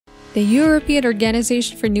The European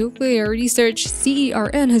Organization for Nuclear Research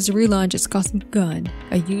 (CERN) has relaunched its cosmic gun,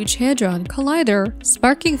 a huge hadron collider,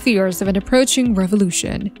 sparking fears of an approaching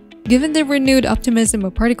revolution. Given the renewed optimism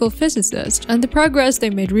of particle physicists and the progress they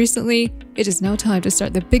made recently, it is now time to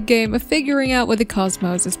start the big game of figuring out what the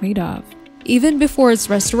cosmos is made of. Even before its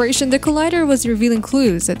restoration, the collider was revealing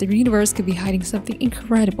clues that the universe could be hiding something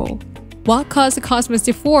incredible. What caused the cosmos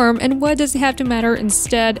to form, and why does it have to matter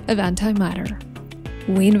instead of antimatter?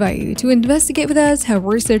 We invite you to investigate with us how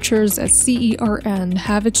researchers at CERN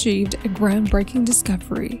have achieved a groundbreaking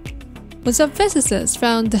discovery. When some physicists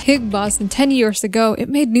found the Higgs boson 10 years ago, it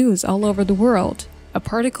made news all over the world. A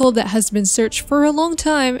particle that has been searched for a long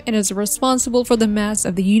time and is responsible for the mass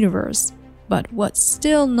of the universe. But what's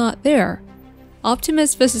still not there?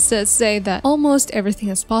 Optimist physicists say that almost everything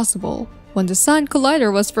is possible. When the CERN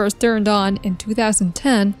collider was first turned on in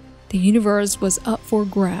 2010, the universe was up for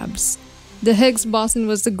grabs. The Higgs boson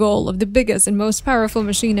was the goal of the biggest and most powerful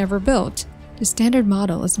machine ever built. The Standard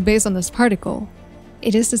Model is based on this particle.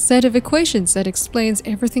 It is a set of equations that explains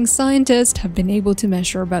everything scientists have been able to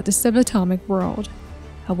measure about the subatomic world.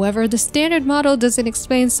 However, the Standard Model doesn't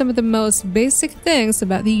explain some of the most basic things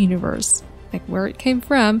about the universe, like where it came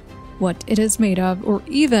from, what it is made of, or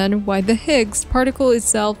even why the Higgs particle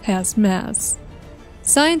itself has mass.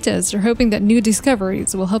 Scientists are hoping that new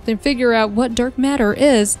discoveries will help them figure out what dark matter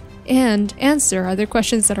is and answer other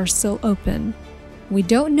questions that are still open. We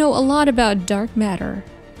don't know a lot about dark matter.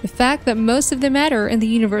 The fact that most of the matter in the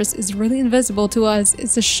universe is really invisible to us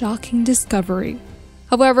is a shocking discovery.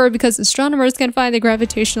 However, because astronomers can find the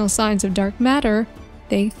gravitational signs of dark matter,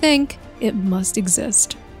 they think it must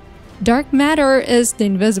exist. Dark matter is the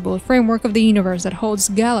invisible framework of the universe that holds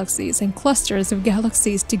galaxies and clusters of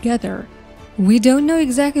galaxies together. We don't know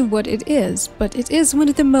exactly what it is, but it is one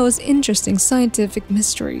of the most interesting scientific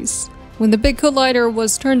mysteries. When the big collider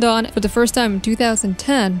was turned on for the first time in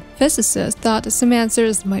 2010, physicists thought some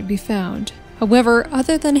answers might be found. However,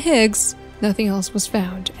 other than Higgs, nothing else was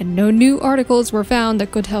found, and no new articles were found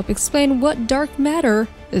that could help explain what dark matter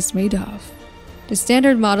is made of. The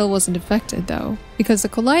Standard Model wasn't affected, though, because the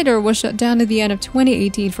collider was shut down at the end of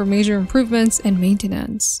 2018 for major improvements and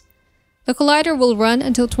maintenance. The collider will run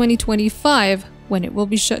until 2025, when it will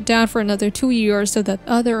be shut down for another 2 years so that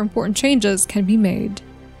other important changes can be made.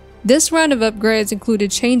 This round of upgrades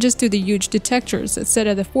included changes to the huge detectors that sit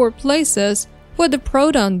at the 4 places where the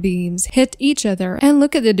proton beams hit each other and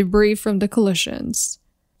look at the debris from the collisions.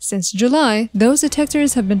 Since July, those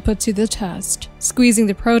detectors have been put to the test. Squeezing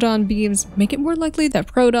the proton beams make it more likely that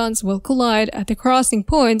protons will collide at the crossing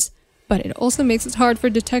points, but it also makes it hard for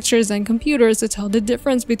detectors and computers to tell the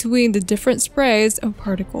difference between the different sprays of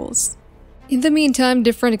particles. In the meantime,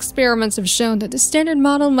 different experiments have shown that the Standard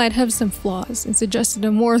Model might have some flaws and suggested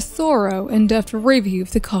a more thorough, in-depth review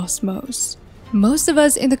of the cosmos. Most of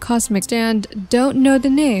us in the cosmic stand don't know the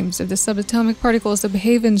names of the subatomic particles that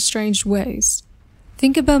behave in strange ways.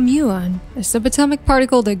 Think about muon, a subatomic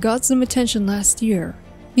particle that got some attention last year.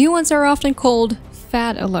 Muons are often called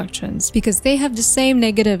fat electrons because they have the same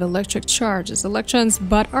negative electric charge as electrons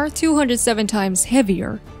but are 207 times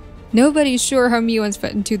heavier. Nobody is sure how muons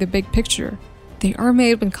fit into the big picture. They are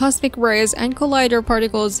made when cosmic rays and collider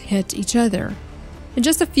particles hit each other. In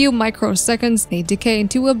just a few microseconds, they decay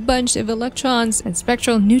into a bunch of electrons and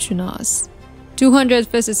spectral neutrinos. 200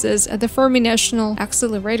 physicists at the Fermi National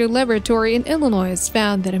Accelerator Laboratory in Illinois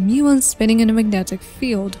found that a muon spinning in a magnetic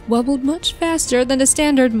field wobbled much faster than the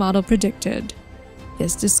Standard Model predicted.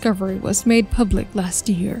 This discovery was made public last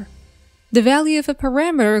year. The value of a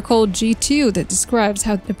parameter called G2 that describes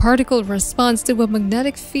how the particle responds to a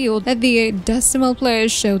magnetic field at the 8th decimal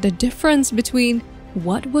place showed the difference between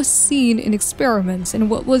what was seen in experiments and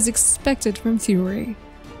what was expected from theory.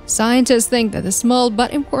 Scientists think that the small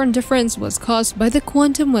but important difference was caused by the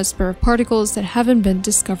quantum whisper of particles that haven't been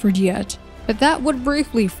discovered yet, but that would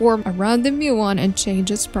briefly form around the muon and change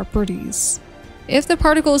its properties. If the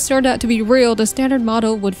particles turned out to be real, the Standard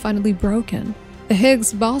Model would finally be broken. The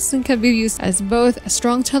Higgs boson can be used as both a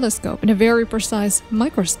strong telescope and a very precise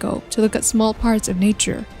microscope to look at small parts of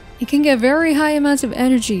nature. It can get very high amounts of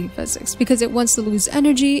energy physics because it wants to lose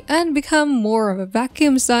energy and become more of a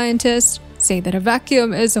vacuum. Scientists say that a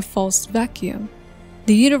vacuum is a false vacuum.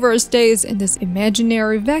 The universe stays in this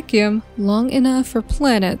imaginary vacuum long enough for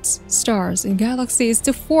planets, stars, and galaxies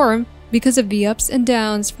to form because of the ups and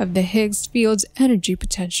downs of the Higgs field's energy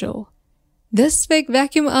potential. This fake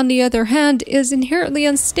vacuum, on the other hand, is inherently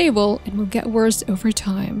unstable and will get worse over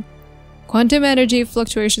time. Quantum energy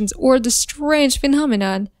fluctuations, or the strange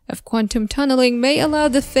phenomenon of quantum tunneling, may allow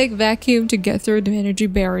the fake vacuum to get through the energy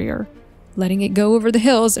barrier, letting it go over the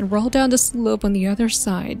hills and roll down the slope on the other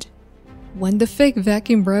side. When the fake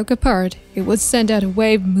vacuum broke apart, it would send out a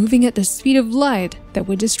wave moving at the speed of light that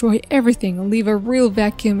would destroy everything and leave a real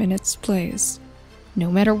vacuum in its place. No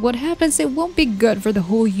matter what happens, it won't be good for the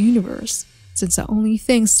whole universe, since the only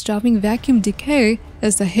thing stopping vacuum decay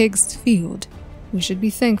is the Higgs field. We should be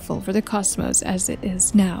thankful for the cosmos as it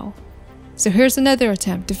is now. So here's another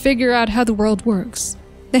attempt to figure out how the world works.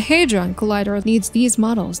 The Hadron Collider needs these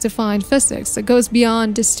models to find physics that goes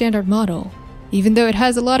beyond the standard model. Even though it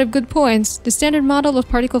has a lot of good points, the standard model of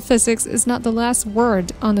particle physics is not the last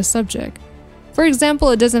word on the subject. For example,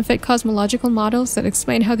 it doesn't fit cosmological models that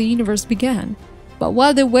explain how the universe began. But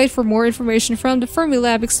while they wait for more information from the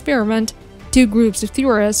Fermilab experiment, two groups of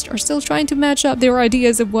theorists are still trying to match up their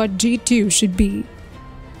ideas of what G2 should be.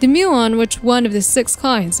 The muon, which is one of the 6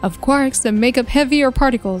 kinds of quarks that make up heavier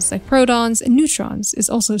particles like protons and neutrons, is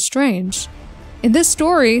also strange. In this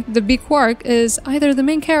story, the B quark is either the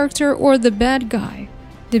main character or the bad guy.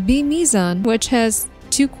 The B meson, which has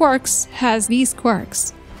 2 quarks, has these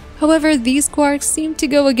quarks. However, these quarks seem to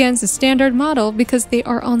go against the standard model because they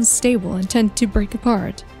are unstable and tend to break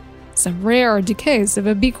apart. Some rare decays of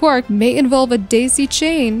a B quark may involve a daisy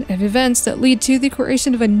chain of events that lead to the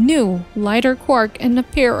creation of a new, lighter quark and a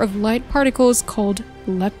pair of light particles called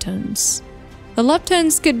leptons. The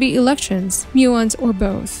leptons could be electrons, muons, or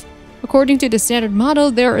both. According to the standard model,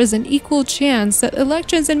 there is an equal chance that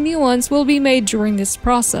electrons and muons will be made during this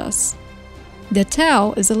process. The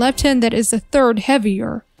tau is a lepton that is a third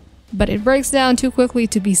heavier, but it breaks down too quickly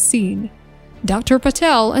to be seen. Dr.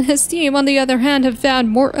 Patel and his team, on the other hand, have found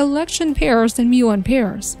more electron pairs than muon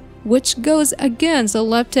pairs, which goes against the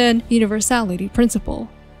lepton universality principle.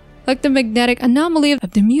 Like the magnetic anomaly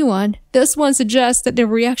of the muon, this one suggests that the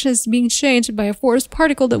reaction is being changed by a force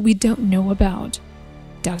particle that we don't know about.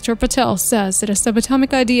 Dr. Patel says that a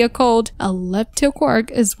subatomic idea called a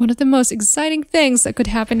leptoquark is one of the most exciting things that could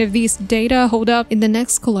happen if these data hold up in the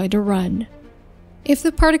next collider run. If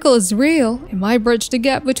the particle is real, it might bridge the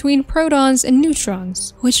gap between protons and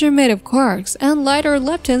neutrons, which are made of quarks, and lighter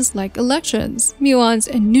leptons like electrons, muons,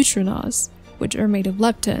 and neutrinos, which are made of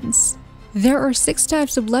leptons. There are 6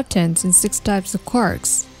 types of leptons and 6 types of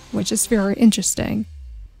quarks, which is very interesting.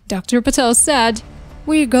 Dr. Patel said,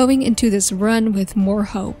 "We are going into this run with more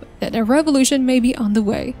hope that a revolution may be on the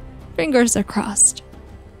way. Fingers are crossed."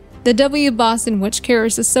 The W boson, which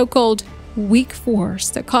carries a so-called weak force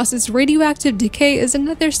that causes radioactive decay, is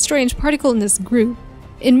another strange particle in this group.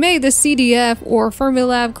 In May, the CDF, or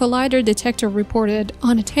Fermilab Collider detector, reported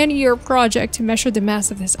on a 10-year project to measure the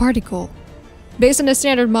mass of this particle. Based on the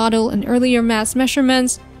standard model and earlier mass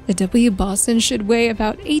measurements, the W boson should weigh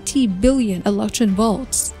about 80 billion electron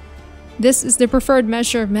volts. This is the preferred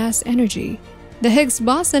measure of mass energy. The Higgs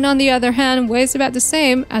boson, on the other hand, weighs about the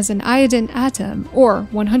same as an iodine atom, or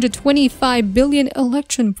 125 billion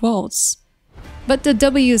electron volts. But the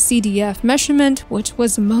WCDF measurement, which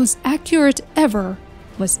was the most accurate ever,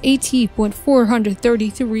 was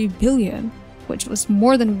 80.433 billion, which was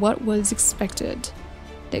more than what was expected.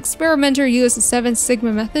 The experimenter used the 7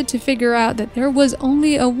 sigma method to figure out that there was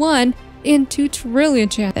only a 1 in 2 trillion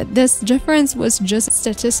chance that this difference was just a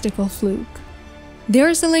statistical fluke. There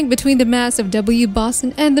is a link between the mass of W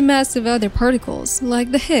boson and the mass of other particles,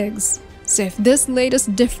 like the Higgs. So if this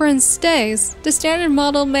latest difference stays, the standard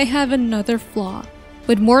model may have another flaw.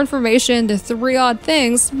 With more information, the 3 odd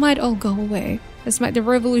things might all go away, as might the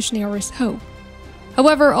revolutionaries hope.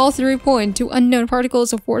 However, all 3 point to unknown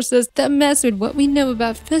particles or forces that mess with what we know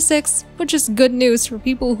about physics, which is good news for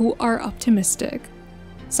people who are optimistic.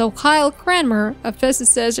 So Kyle Cranmer, a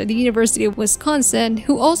physicist at the University of Wisconsin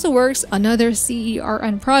who also works on other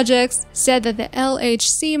CERN projects, said that the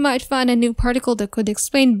LHC might find a new particle that could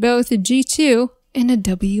explain both the G2 and a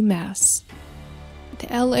W mass. The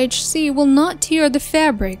LHC will not tear the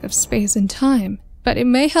fabric of space and time, but it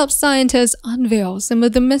may help scientists unveil some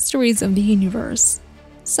of the mysteries of the universe.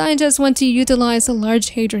 Scientists want to utilize the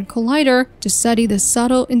Large Hadron Collider to study the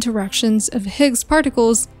subtle interactions of Higgs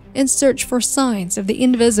particles in search for signs of the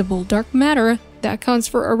invisible dark matter that accounts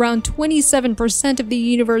for around 27% of the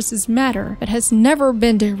universe's matter but has never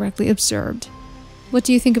been directly observed. What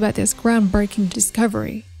do you think about this groundbreaking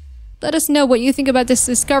discovery? Let us know what you think about this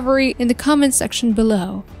discovery in the comment section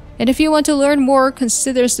below. And if you want to learn more,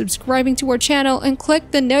 consider subscribing to our channel and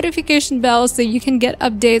click the notification bell so you can get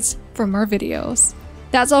updates from our videos.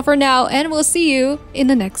 That's all for now, and we'll see you in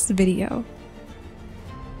the next video.